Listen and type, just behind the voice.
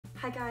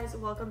Hi guys,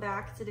 welcome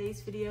back.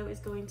 Today's video is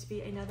going to be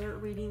another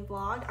reading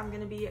vlog. I'm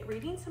going to be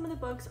reading some of the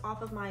books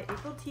off of my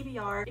April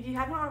TBR. If you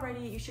haven't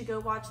already, you should go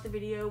watch the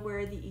video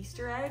where the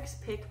Easter eggs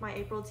pick my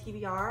April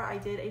TBR. I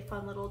did a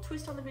fun little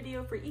twist on the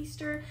video for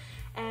Easter,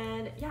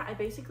 and yeah, I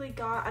basically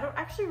got, I don't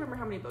actually remember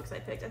how many books I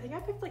picked. I think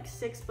I picked like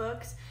 6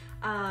 books.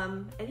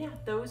 And yeah,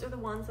 those are the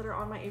ones that are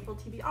on my April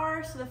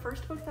TBR. So the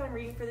first book that I'm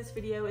reading for this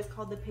video is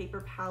called The Paper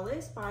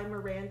Palace by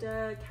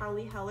Miranda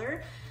Cowley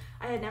Heller.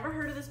 I had never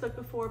heard of this book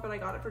before, but I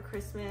got it for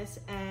Christmas,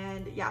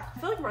 and yeah, I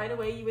feel like right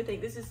away you would think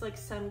this is like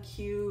some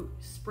cute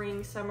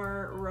spring,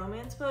 summer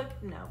romance book.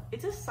 No,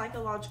 it's a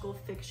psychological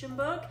fiction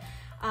book,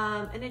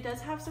 and it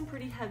does have some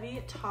pretty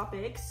heavy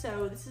topics.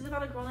 So this is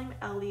about a girl named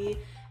Ellie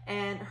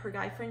and her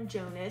guy friend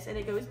Jonas, and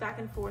it goes back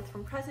and forth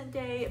from present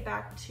day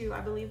back to, I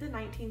believe, the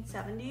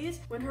 1970s.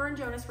 When her and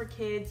Jonas were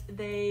kids,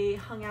 they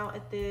hung out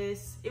at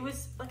this, it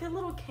was like a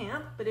little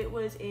camp, but it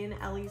was in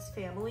Ellie's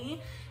family,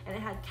 and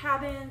it had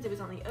cabins, it was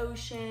on the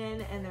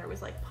ocean, and there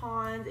was like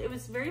ponds. It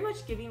was very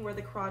much giving Where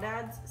the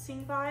Crawdads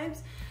Sing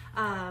vibes.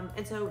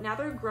 And so now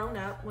they're grown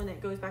up when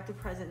it goes back to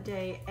present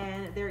day,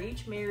 and they're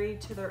each married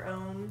to their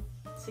own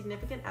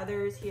significant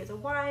others. He has a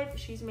wife,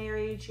 she's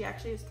married, she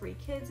actually has 3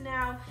 kids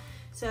now.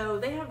 So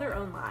they have their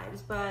own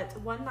lives, but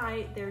one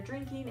night they're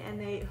drinking and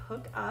they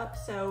hook up.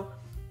 So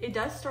it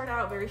does start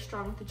out very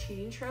strong with the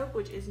cheating trope,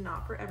 which is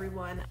not for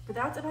everyone, but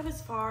that's about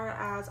as far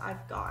as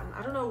I've gotten.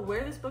 I don't know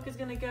where this book is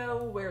gonna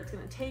go, where it's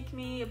gonna take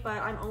me,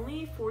 but I'm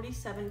only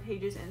 47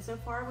 pages in so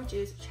far, which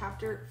is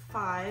chapter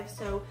 5.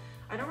 So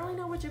I don't really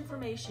know much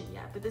information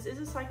yet, but this is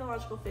a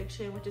psychological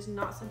fiction, which is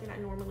not something I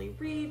normally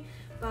read,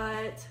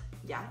 but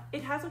yeah,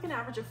 it has like an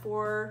average of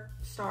 4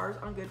 stars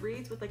on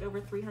Goodreads with like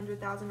over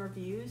 300,000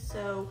 reviews,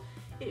 so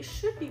it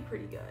should be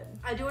pretty good.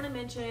 I do want to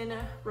mention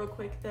real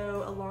quick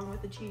though, along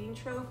with the cheating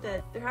trope,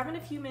 that they're having a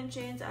few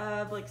mentions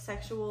of like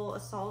sexual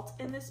assault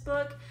in this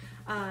book,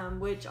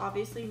 which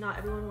obviously not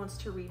everyone wants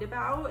to read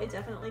about. It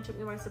definitely took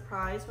me by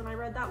surprise when I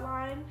read that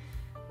line,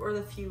 or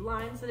the few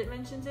lines that it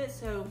mentions it.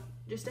 So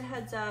just a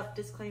heads up,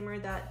 disclaimer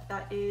that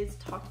that is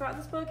talked about in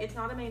this book. It's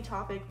not a main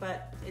topic,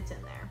 but it's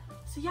in there.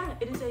 So yeah,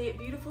 it is a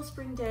beautiful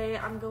spring day.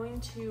 I'm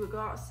going to go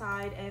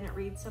outside and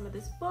read some of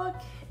this book,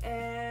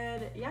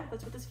 and yeah,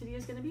 that's what this video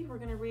is gonna be. We're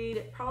gonna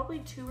read probably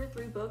 2 or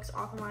 3 books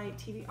off of my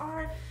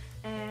TBR,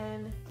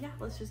 and yeah,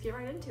 let's just get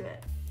right into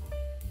it.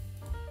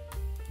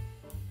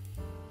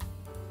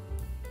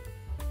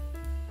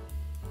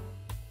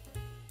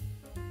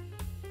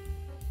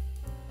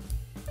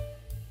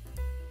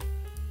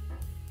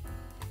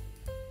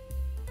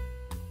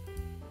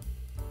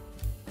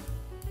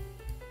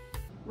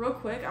 Real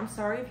quick, I'm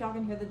sorry if y'all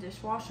can hear the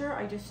dishwasher.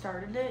 I just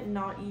started it,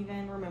 not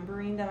even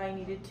remembering that I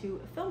needed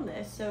to film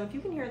this. So if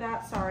you can hear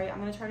that, sorry, I'm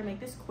gonna try to make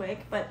this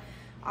quick, but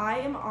I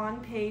am on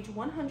page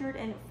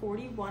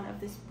 141 of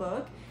this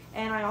book,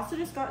 and I also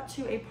just got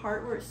to a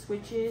part where it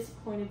switches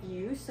point of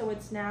view. So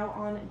it's now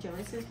on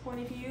Jonas's point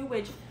of view,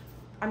 which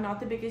I'm not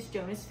the biggest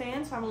Jonas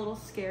fan, so I'm a little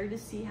scared to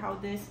see how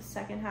this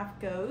second half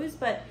goes,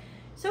 but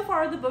so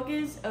far the book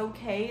is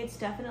okay. It's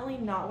definitely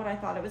not what I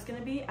thought it was going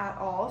to be at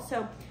all.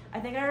 So I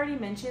think I already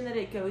mentioned that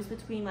it goes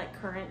between like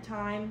current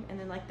time and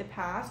then like the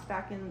past,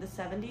 back in the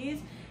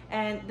 70s,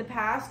 and the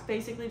past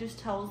basically just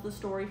tells the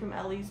story from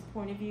Ellie's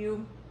point of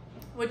view,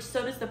 which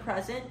so does the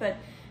present, but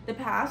the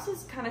past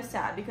is kind of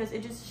sad because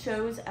it just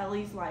shows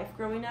Ellie's life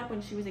growing up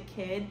when she was a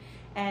kid,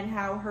 and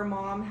how her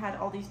mom had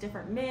all these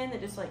different men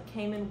that just like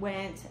came and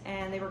went,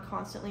 and they were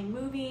constantly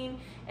moving,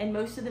 and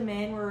most of the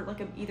men were like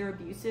either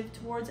abusive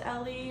towards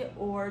Ellie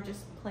or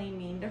just plain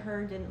mean to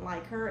her, didn't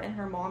like her, and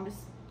her mom just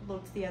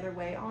looked the other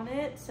way on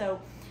it.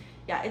 So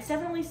yeah, it's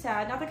definitely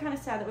sad. Not the kind of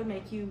sad that would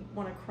make you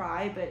want to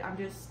cry, but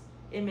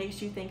it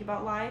makes you think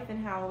about life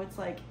and how it's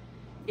like,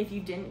 if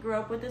you didn't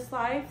grow up with this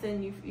life,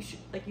 then you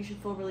should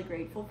feel really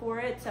grateful for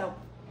it. So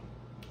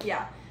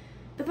yeah,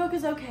 the book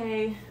is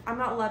okay. I'm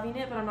not loving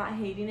it, but I'm not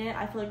hating it.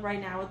 I feel like right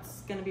now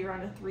it's gonna be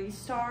around a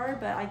 3-star,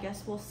 but I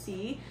guess we'll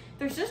see.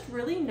 There's just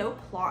really no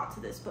plot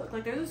to this book.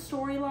 Like, there's a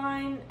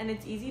storyline and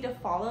it's easy to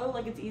follow.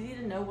 Like, it's easy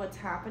to know what's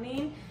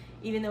happening,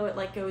 even though it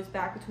like goes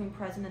back between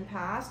present and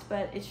past,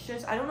 but it's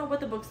just, I don't know what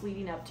the book's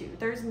leading up to.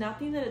 There's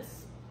nothing that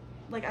it's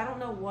like, I don't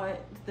know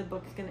what the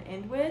book is gonna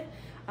end with,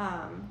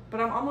 but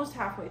I'm almost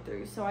halfway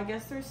through, so I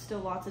guess there's still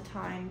lots of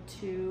time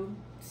to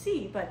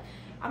see. But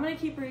I'm gonna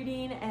keep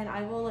reading, and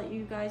I will let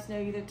you guys know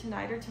either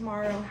tonight or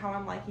tomorrow how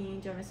I'm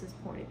liking Jonas's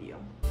point of view.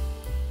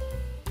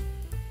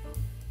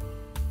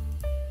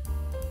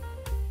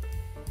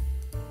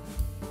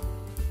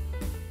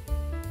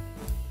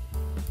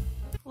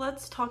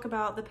 Let's talk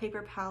about The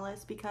Paper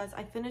Palace, because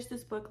I finished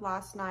this book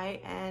last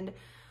night, and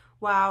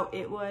wow,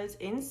 it was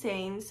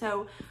insane.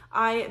 So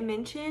I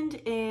mentioned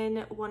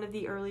in one of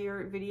the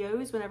earlier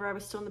videos, whenever I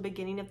was still in the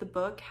beginning of the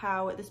book,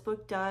 how this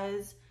book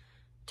does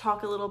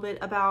talk a little bit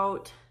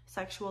about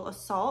sexual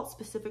assault,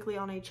 specifically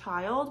on a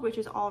child, which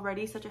is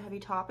already such a heavy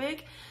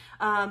topic.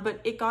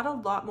 But it got a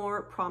lot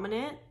more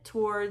prominent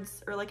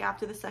towards, or like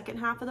after the second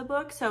half of the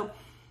book. So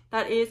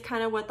that is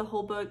kind of what the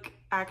whole book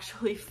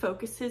actually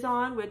focuses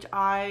on, which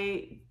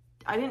I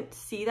I didn't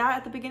see that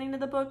at the beginning of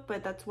the book,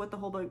 but that's what the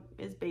whole book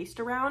is based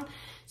around.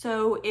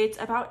 So it's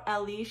about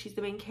Ellie. She's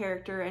the main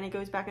character, and it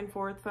goes back and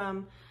forth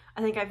from,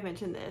 I think I've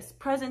mentioned this,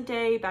 present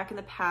day, back in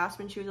the past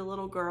when she was a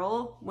little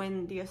girl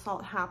when the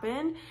assault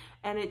happened.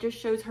 And it just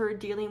shows her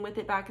dealing with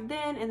it back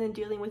then and then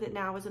dealing with it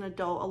now as an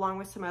adult, along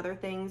with some other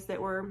things that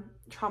were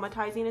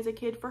traumatizing as a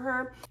kid for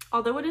her.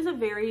 Although it is a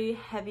very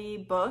heavy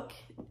book,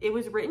 it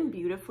was written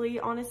beautifully,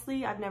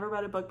 honestly. I've never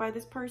read a book by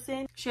this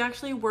person. She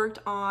actually worked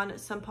on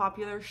some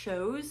popular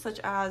shows such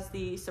as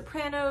The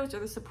Sopranos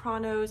or The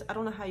Sopranos. I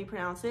don't know how you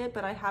pronounce it,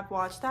 but I have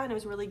watched that and it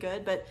was really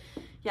good. But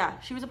yeah,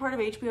 she was a part of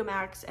HBO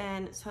Max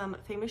and some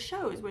famous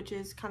shows, which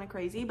is kind of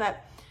crazy.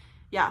 But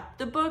yeah,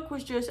 the book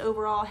was just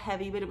overall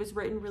heavy, but it was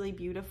written really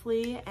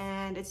beautifully,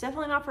 and it's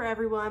definitely not for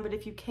everyone, but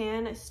if you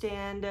can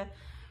stand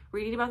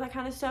reading about that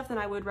kind of stuff, then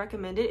I would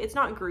recommend it. It's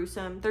not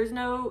gruesome.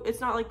 It's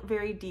not like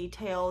very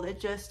detailed.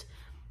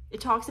 It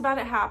talks about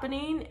it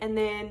happening and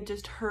then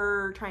just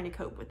her trying to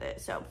cope with it.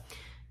 So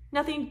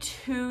nothing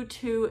too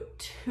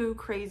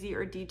crazy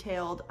or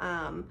detailed.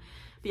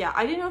 But yeah,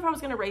 I didn't know if I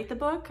was going to rate the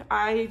book.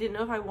 I didn't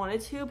know if I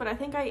wanted to, but I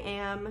think I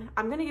am.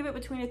 I'm going to give it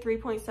between a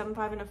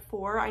 3.75 and a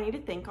 4. I need to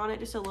think on it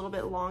just a little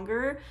bit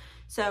longer.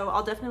 So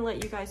I'll definitely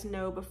let you guys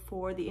know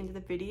before the end of the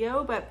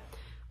video. But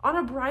on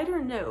a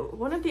brighter note,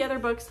 one of the other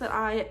books that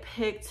I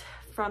picked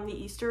from the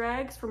Easter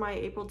eggs for my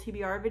April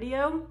TBR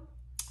video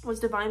was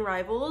Divine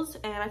Rivals.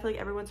 And I feel like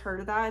everyone's heard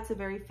of that. It's a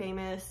very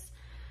famous,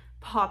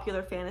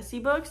 popular fantasy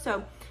book.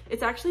 So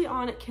it's actually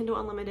on Kindle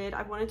Unlimited.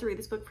 I've wanted to read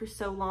this book for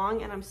so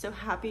long and I'm so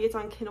happy it's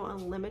on Kindle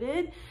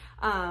Unlimited.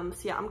 So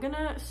yeah, I'm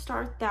gonna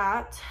start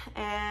that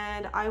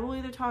and I will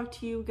either talk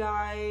to you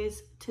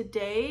guys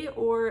today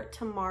or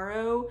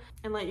tomorrow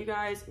and let you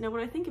guys know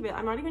what I think of it.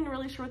 I'm not even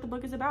really sure what the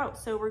book is about,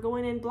 so we're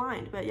going in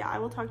blind. But yeah, I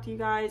will talk to you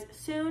guys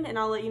soon and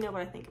I'll let you know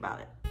what I think about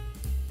it.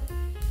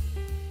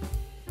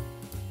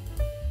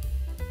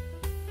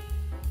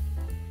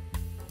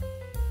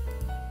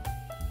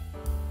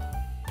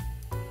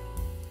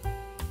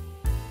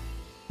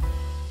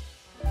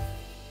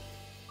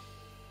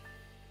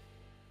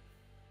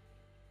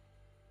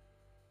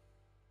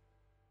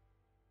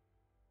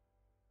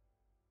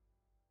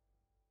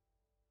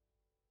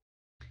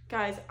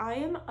 Guys, I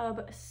am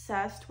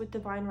obsessed with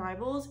Divine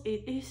Rivals.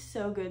 It is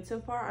so good so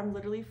far. I'm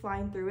literally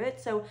flying through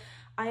it. So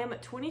I am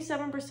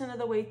 27% of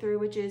the way through,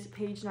 which is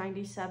page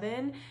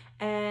 97.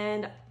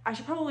 And I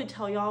should probably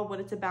tell y'all what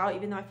it's about,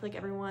 even though I feel like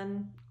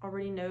everyone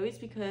already knows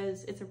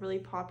because it's a really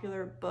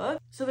popular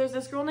book. So there's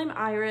this girl named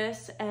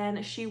Iris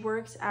and she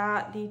works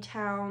at the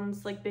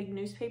town's like big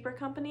newspaper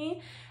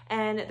company.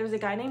 And there's a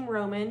guy named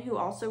Roman who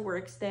also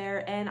works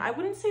there. And I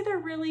wouldn't say they're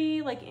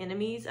really like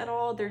enemies at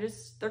all. They're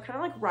kind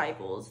of like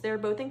rivals. They're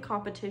both in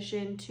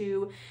competition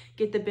to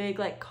get the big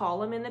like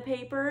column in the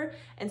paper.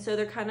 And so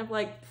they're kind of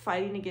like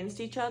fighting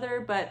against each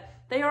other, but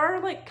they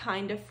are like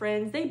kind of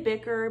friends. They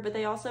bicker, but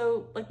they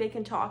also like they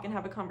can talk and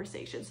have a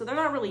conversation. So they're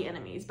not really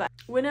enemies. But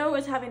Winnow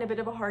is having a bit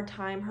of a hard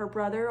time. Her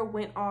brother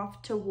went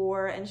off to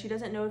war and she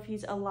doesn't know if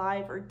he's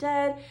alive or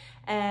dead.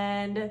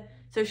 And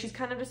so she's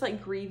kind of just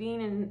like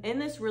grieving and in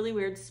this really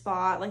weird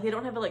spot. Like they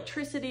don't have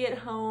electricity at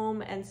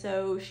home. And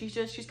so she's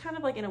kind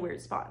of like in a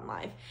weird spot in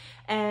life.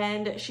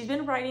 And she's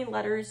been writing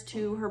letters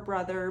to her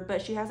brother,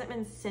 but she hasn't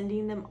been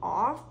sending them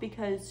off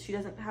because she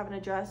doesn't have an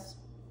address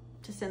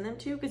to send them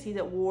to because he's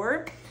at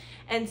war.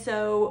 And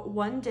so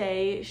one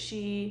day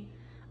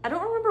I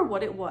don't remember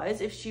what it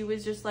was, if she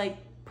was just like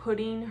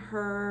putting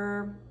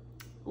her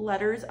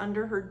letters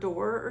under her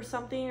door or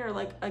something, or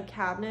like a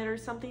cabinet or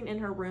something in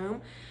her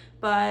room,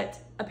 but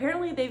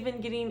apparently they've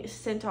been getting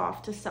sent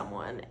off to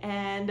someone.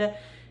 And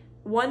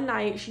one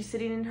night she's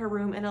sitting in her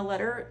room and a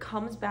letter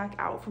comes back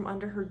out from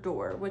under her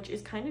door, which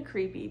is kind of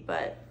creepy,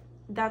 but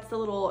that's the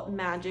little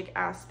magic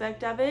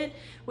aspect of it.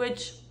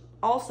 Which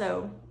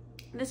also,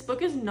 this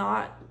book does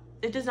not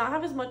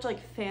have as much like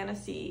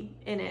fantasy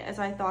in it as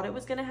I thought it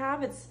was gonna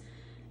have.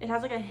 It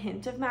has like a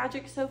hint of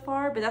magic so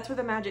far, but that's where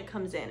the magic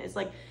comes in. It's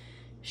like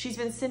she's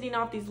been sending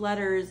off these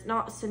letters,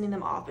 not sending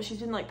them off, but she's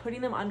been like putting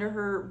them under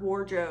her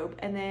wardrobe,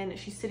 and then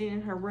she's sitting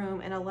in her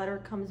room and a letter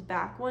comes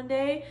back one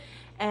day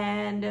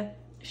and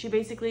she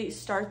basically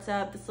starts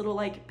up this little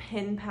like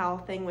pen pal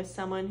thing with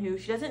someone who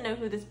she doesn't know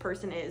who this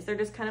person is. They're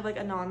just kind of like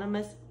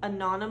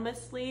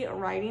anonymously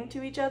writing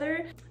to each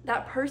other.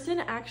 That person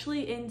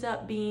actually ends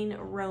up being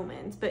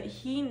Roman's, but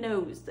he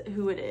knows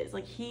who it is.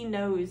 Like he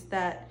knows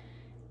that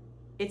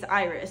it's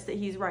Iris that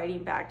he's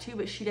writing back to,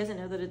 but she doesn't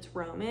know that it's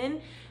Roman,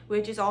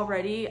 which is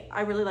already,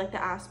 I really like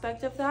the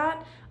aspect of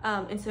that.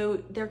 And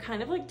so they're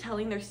kind of like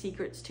telling their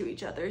secrets to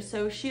each other.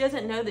 So she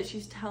doesn't know that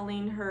she's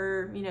telling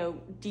her, you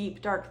know,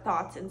 deep, dark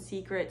thoughts and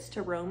secrets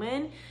to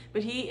Roman,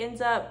 but he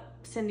ends up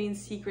sending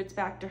secrets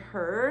back to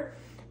her.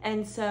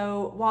 And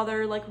so while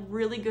they're like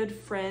really good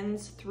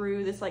friends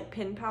through this like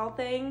pen pal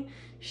thing,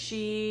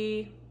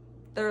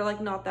 they're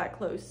like not that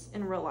close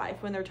in real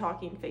life when they're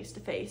talking face to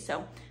face.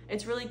 So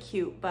it's really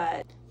cute,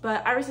 but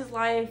Iris's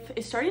life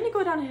is starting to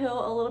go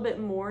downhill a little bit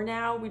more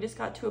now. We just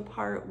got to a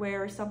part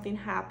where something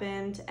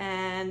happened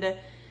and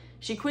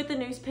she quit the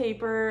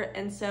newspaper,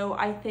 and so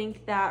I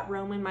think that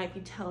Roman might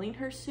be telling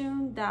her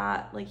soon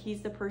that like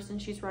he's the person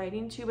she's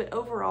writing to. But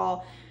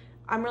overall,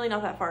 I'm really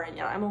not that far in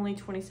yet. I'm only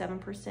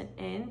 27%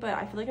 in, but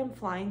I feel like I'm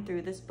flying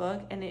through this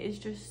book, and it is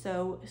just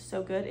so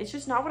good. It's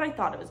just not what I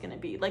thought it was gonna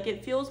be. Like,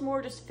 it feels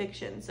more just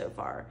fiction so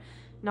far,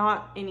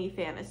 not any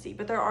fantasy,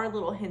 but there are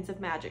little hints of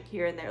magic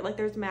here and there. Like,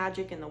 there's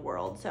magic in the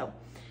world. So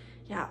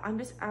yeah, I'm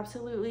just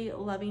absolutely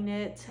loving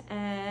it,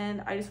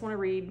 and I just want to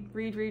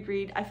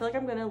read. I feel like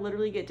I'm gonna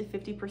literally get to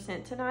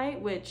 50%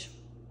 tonight, which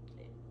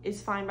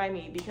is fine by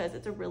me because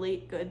it's a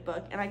really good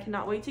book, and I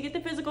cannot wait to get the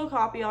physical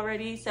copy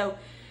already. So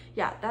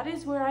yeah, that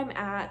is where I'm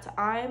at.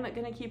 I'm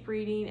gonna keep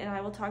reading, and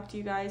I will talk to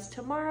you guys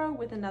tomorrow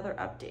with another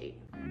update.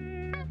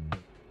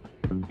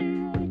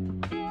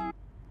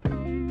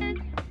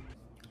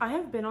 I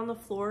have been on the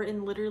floor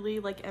in literally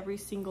like every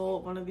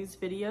single one of these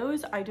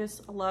videos. I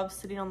just love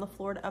sitting on the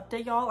floor to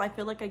update y'all. I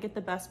feel like I get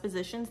the best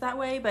positions that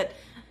way. But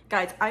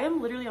guys, I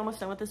am literally almost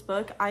done with this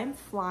book. I am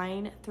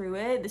flying through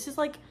it. This is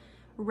like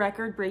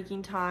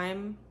record-breaking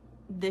time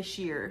this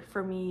year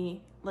for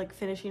me, like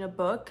finishing a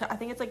book. I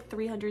think it's like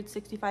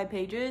 365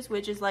 pages,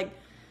 which is like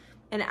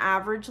an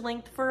average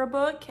length for a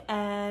book,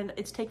 and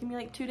it's taken me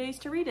like 2 days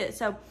to read it.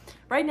 So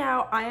right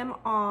now I am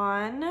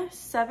on I'm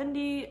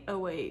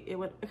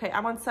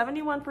on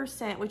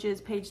 71%, which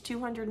is page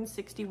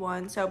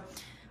 261. So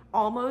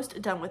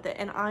almost done with it,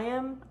 and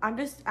I'm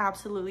just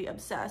absolutely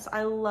obsessed.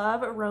 I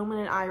love Roman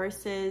and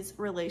Iris's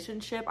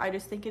relationship. I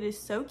just think it is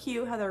so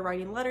cute how they're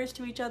writing letters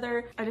to each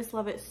other. I just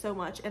love it so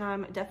much, and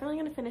I'm definitely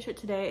gonna finish it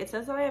today. It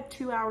says that I have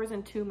 2 hours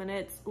and 2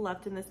 minutes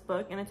left in this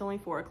book, and it's only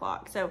 4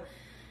 o'clock. So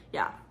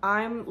yeah,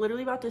 I'm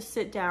literally about to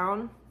sit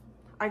down.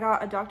 I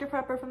got a Dr.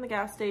 Pepper from the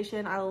gas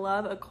station. I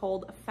love a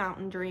cold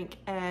fountain drink,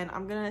 and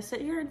I'm gonna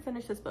sit here and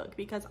finish this book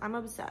because I'm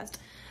obsessed.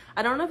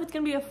 I don't know if it's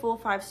gonna be a full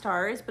 5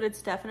 stars, but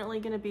it's definitely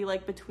gonna be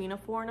like between a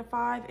 4 and a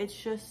 5. It's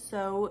just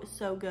so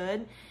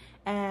good,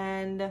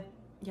 and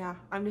yeah,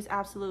 I'm just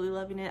absolutely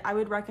loving it. I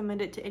would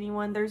recommend it to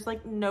anyone. There's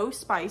like no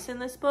spice in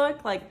this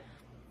book, like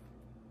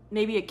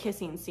maybe a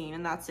kissing scene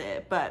and that's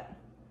it. But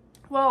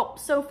well,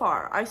 so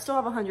far I still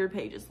have 100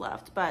 pages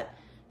left, but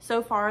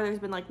so far there's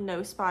been like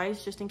no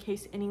spice, just in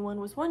case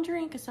anyone was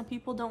wondering, because some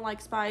people don't like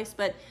spice.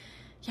 But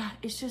yeah,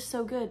 it's just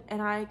so good,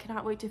 and I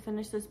cannot wait to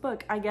finish this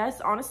book. I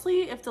guess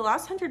honestly, if the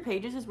last 100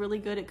 pages is really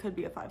good, it could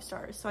be a 5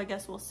 stars, so I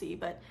guess we'll see.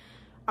 But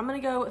I'm gonna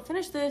go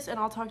finish this, and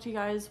I'll talk to you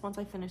guys once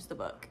I finish the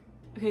book.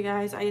 Okay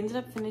guys, I ended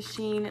up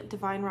finishing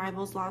Divine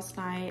Rivals last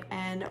night,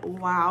 and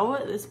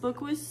wow, this book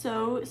was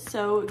so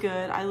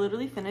good. I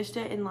literally finished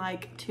it in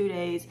like 2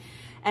 days,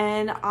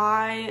 and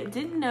I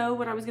didn't know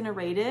what I was gonna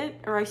rate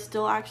it, or I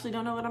still actually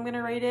don't know what I'm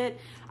gonna rate it.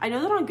 I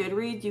know that on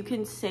Goodreads you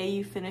can say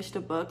you finished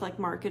a book, like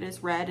mark it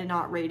as read and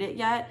not rate it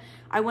yet.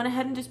 I went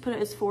ahead and just put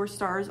it as 4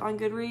 stars on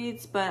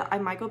Goodreads, but I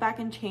might go back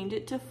and change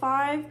it to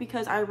 5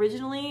 because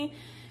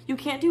you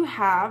can't do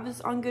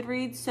halves on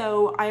Goodreads.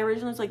 So I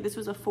originally was like, this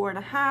was a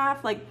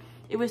 4.5. Like,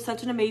 it was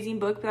such an amazing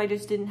book, but I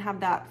just didn't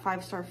have that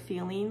 5-star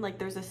feeling. Like,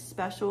 there's a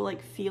special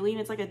like feeling.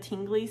 It's like a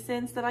tingly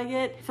sense that I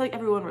get. I feel like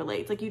everyone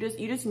relates. Like, you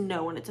just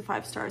know when it's a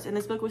 5 stars. And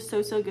this book was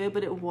so good,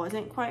 but it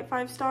wasn't quite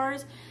 5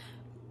 stars.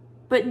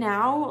 But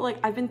now, like,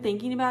 I've been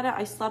thinking about it.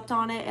 I slept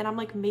on it, and I'm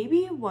like,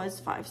 maybe it was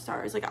 5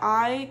 stars. Like,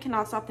 I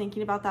cannot stop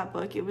thinking about that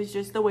book. It was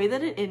just the way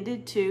that it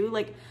ended too.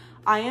 Like,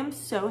 I am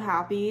so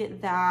happy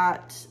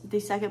that the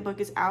second book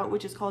is out,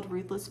 which is called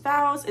Ruthless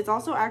Vows. It's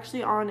also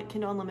actually on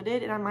Kindle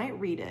Unlimited, and I might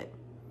read it.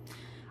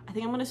 I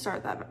think I'm gonna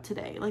start that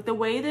today. Like, the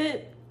way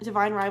that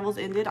Divine Rivals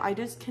ended, I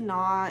just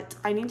cannot,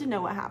 I need to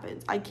know what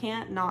happens. I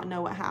can't not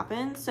know what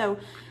happens. So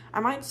I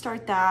might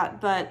start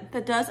that, but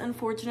that does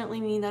unfortunately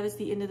mean that is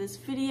the end of this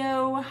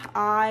video.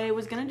 I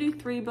was gonna do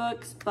 3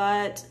 books,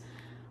 but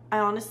I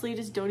honestly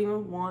just don't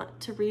even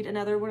want to read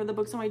another one of the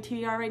books on my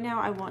TBR right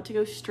now. I want to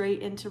go straight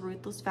into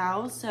Ruthless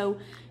Vows. So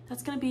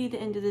that's gonna be the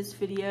end of this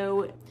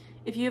video.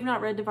 If you have not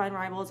read Divine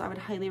Rivals, I would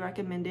highly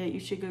recommend it. You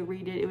should go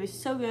read it. It was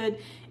so good.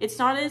 It's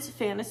not as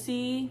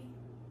fantasy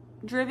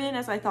driven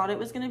as I thought it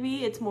was going to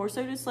be. It's more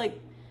so just like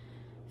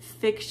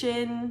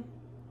fiction,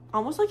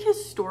 almost like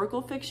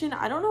historical fiction.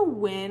 I don't know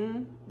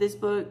when this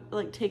book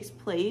like takes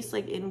place,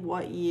 like in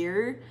what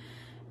year,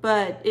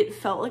 but it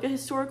felt like a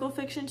historical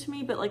fiction to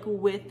me, but like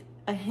with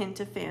a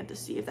hint of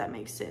fantasy, if that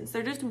makes sense.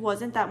 There just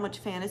wasn't that much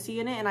fantasy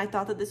in it, and I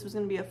thought that this was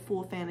going to be a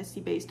full fantasy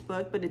based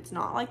book, but it's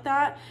not like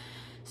that.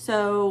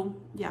 So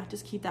yeah,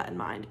 just keep that in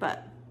mind.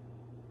 But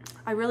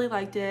I really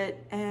liked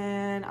it,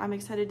 and I'm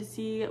excited to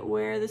see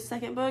where the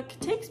second book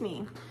takes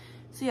me.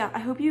 So yeah, I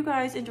hope you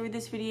guys enjoyed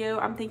this video.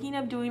 I'm thinking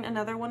of doing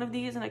another one of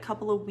these in a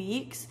couple of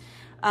weeks,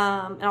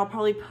 and I'll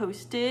probably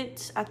post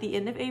it at the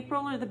end of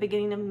April or the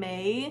beginning of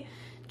May,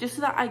 just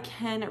so that I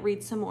can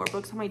read some more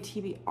books on my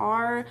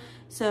TBR.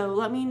 So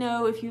let me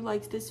know if you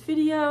liked this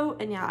video,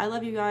 and yeah, I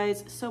love you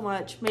guys so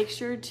much. Make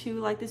sure to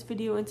like this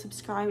video and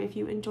subscribe if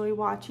you enjoy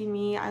watching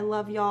me. I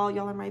love y'all.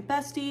 Y'all are my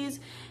besties,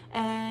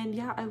 and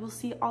yeah, I will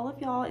see all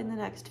of y'all in the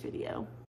next video.